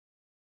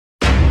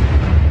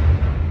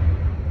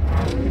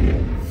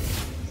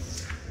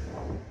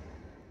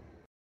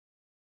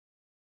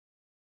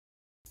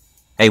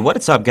Hey,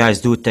 what's up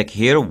guys, Dude Tech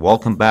here.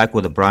 Welcome back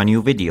with a brand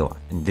new video.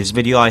 In this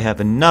video I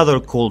have another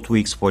cool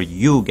tweaks for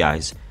you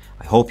guys.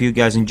 I hope you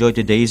guys enjoyed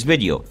today's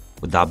video.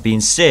 With that being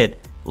said,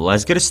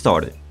 let's get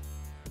started.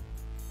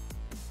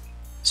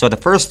 So the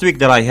first tweak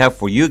that I have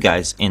for you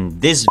guys in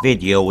this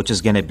video, which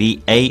is gonna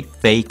be a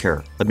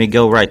faker. Let me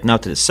go right now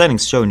to the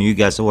settings, showing you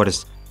guys what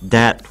is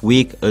that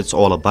tweak it's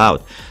all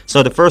about.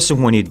 So the first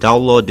thing, when you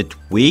download the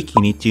tweak,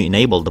 you need to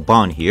enable the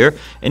bond here,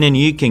 and then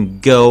you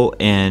can go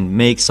and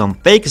make some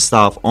fake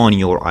stuff on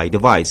your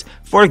iDevice.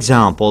 For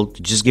example,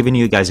 just giving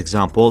you guys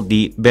example,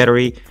 the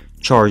battery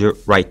charger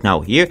right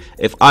now here,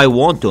 if I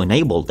want to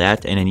enable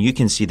that, and then you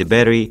can see the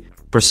battery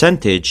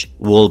percentage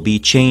will be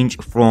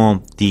changed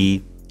from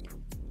the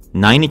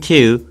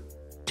 92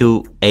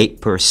 to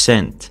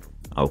 8%.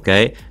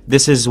 Okay,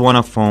 this is one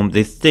of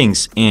the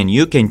things, and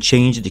you can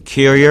change the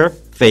carrier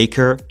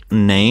faker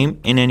name,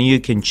 and then you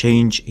can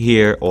change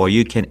here, or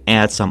you can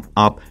add some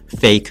up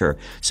faker.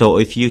 So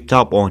if you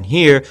tap on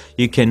here,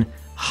 you can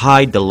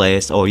hide the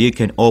list, or you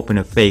can open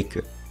a fake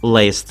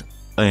list,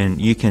 and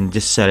you can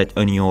just set it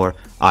on your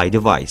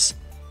iDevice.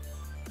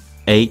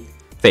 A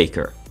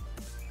faker.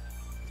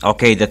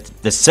 Okay,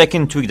 the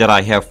second tweak that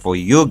I have for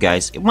you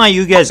guys.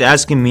 You guys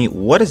asking me,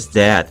 what is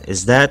that?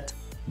 Is that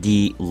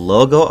the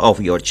logo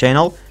of your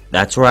channel?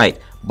 That's right,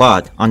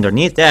 but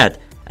underneath that,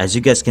 as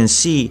you guys can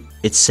see,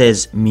 it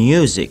says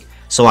music.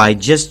 So I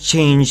just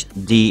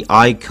changed the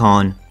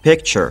icon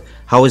picture.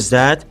 How is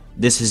that?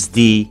 This is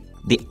the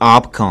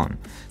OPCON.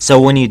 So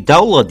when you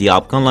download the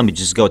OPCON, let me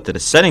just go to the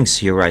settings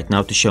here right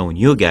now to show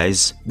you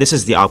guys. This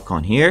is the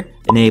OPCON here.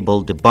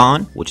 Enable the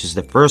bond, which is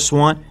the first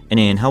one. And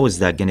then how is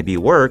that going to be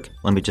work?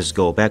 Let me just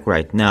go back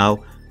right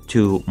now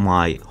to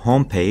my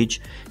home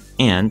page.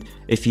 And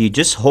if you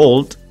just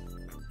hold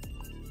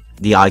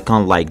the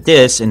icon like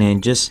this and then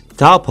just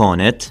tap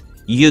on it,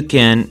 you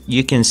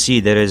can see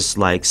there is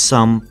like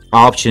some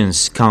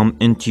options come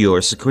into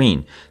your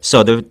screen.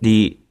 So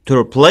to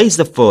replace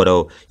the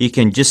photo, you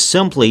can just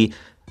simply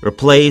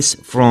replace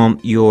from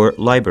your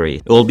library.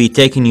 It will be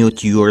taking you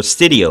to your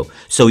studio,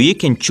 so you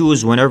can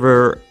choose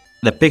whenever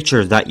the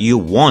picture that you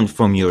want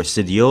from your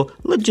studio.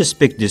 Let's just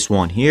pick this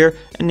one here,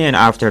 and then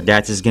after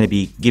that is going to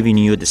be giving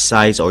you the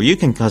size, or you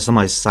can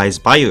customize size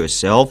by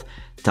yourself.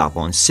 Tap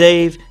on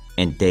save,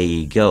 and there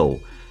you go.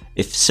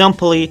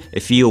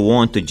 If you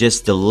want to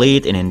just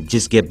delete and then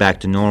just get back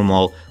to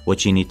normal,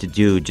 what you need to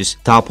do,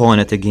 just tap on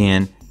it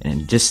again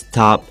and just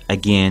tap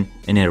again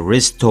and then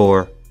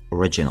restore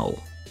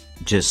original,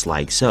 just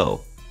like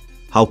so.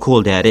 How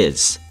cool that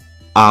is.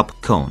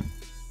 OPCON.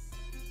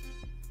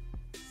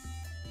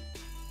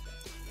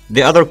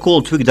 The other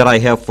cool tweak that I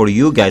have for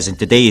you guys in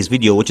today's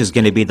video, which is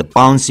going to be the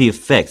bouncy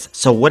effect.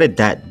 So what did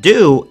that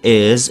do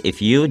is,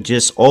 if you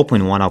just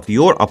open one of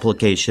your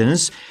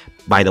applications,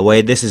 by the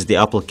way, this is the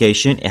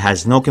application, it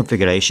has no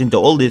configuration. The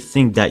only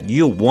thing that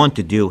you want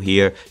to do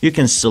here, you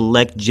can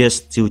select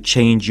just to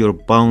change your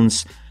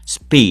bounce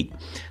speed.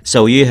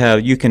 So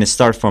you can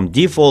start from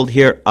default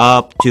here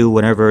up to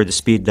whenever the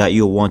speed that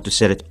you want to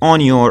set it on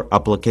your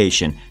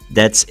application.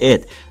 That's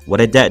it. What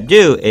did that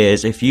do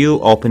is, if you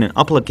open an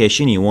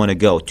application, you want to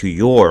go to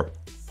your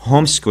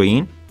home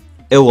screen,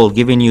 it will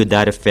giving you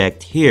that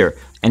effect here.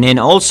 And then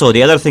also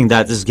the other thing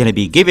that is going to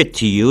be give it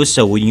to you,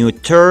 so when you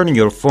turn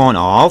your phone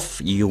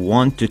off, you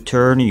want to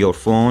turn your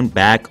phone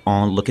back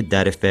on. Look at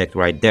that effect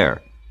right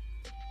there.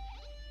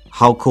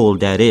 How cool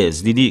that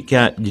is. Did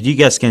you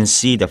guys can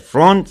see the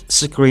front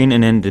screen,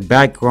 and then the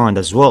background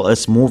as well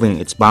as moving,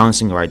 it's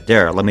bouncing right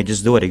there. Let me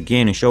just do it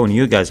again and showing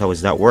you guys how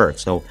does that work.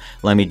 So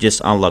let me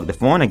just unlock the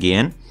phone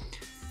again.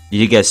 Did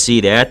you guys see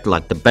that?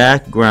 Like the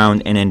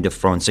background and then the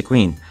front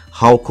screen.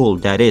 How cool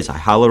that is. I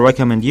highly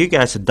recommend you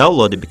guys to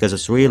download it because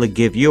it's really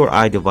give your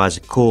iDevice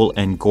a cool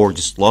and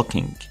gorgeous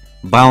looking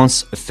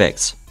bounce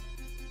effects.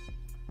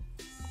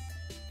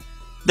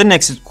 The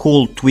next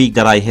cool tweak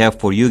that I have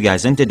for you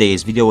guys in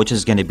today's video, which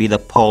is going to be the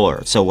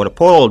polar. So what a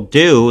polar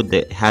do,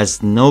 that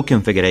has no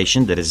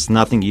configuration, there is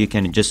nothing you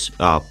can just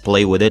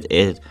play with it.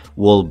 It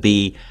will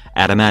be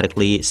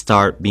automatically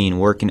start being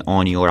working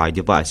on your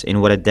iDevice.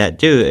 And what did that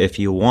do? If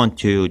you want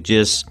to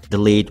just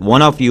delete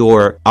one of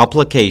your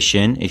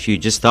application, if you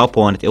just tap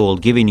on it, it will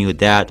giving you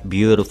that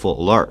beautiful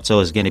alert.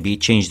 So it's going to be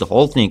change the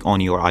whole thing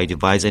on your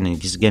iDevice, and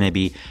it's going to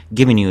be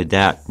giving you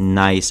that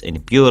nice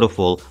and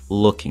beautiful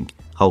looking.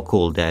 How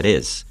cool that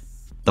is.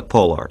 The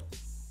polar.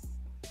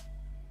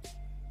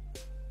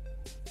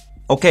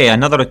 Okay,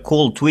 another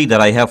cool tweak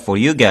that I have for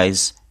you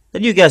guys,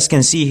 that you guys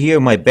can see here,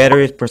 my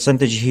battery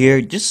percentage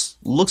here just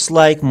looks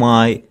like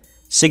my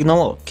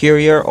signal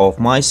carrier of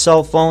my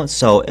cell phone.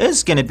 So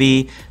it's gonna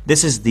be,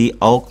 this is the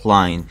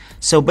outline.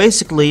 So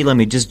basically, let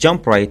me just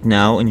jump right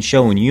now and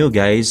showing you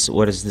guys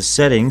what is the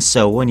settings.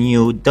 So when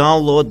you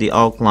download the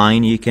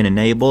outline, you can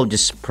enable,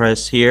 just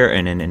press here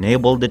and then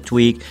enable the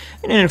tweak,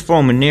 and then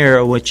from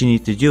there, what you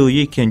need to do,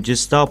 you can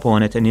just tap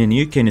on it and then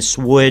you can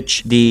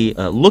switch the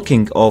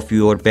looking of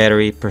your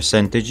battery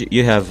percentage.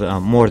 You have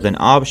more than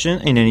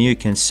option, and then you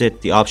can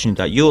set the option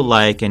that you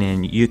like, and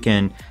then you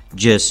can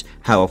just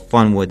have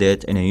fun with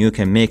it, and you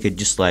can make it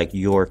just like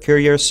your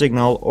carrier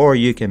signal, or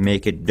you can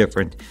make it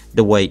different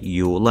the way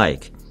you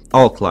like.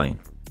 All client.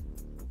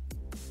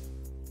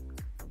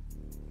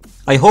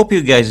 I hope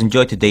you guys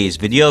enjoyed today's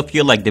video. If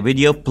you like the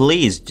video,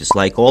 please, just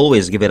like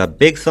always, give it a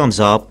big thumbs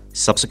up,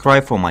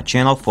 subscribe for my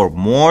channel for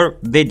more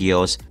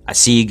videos. I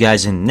see you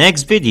guys in the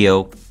next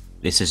video.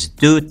 This is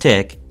Do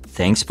Tech.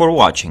 Thanks for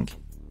watching.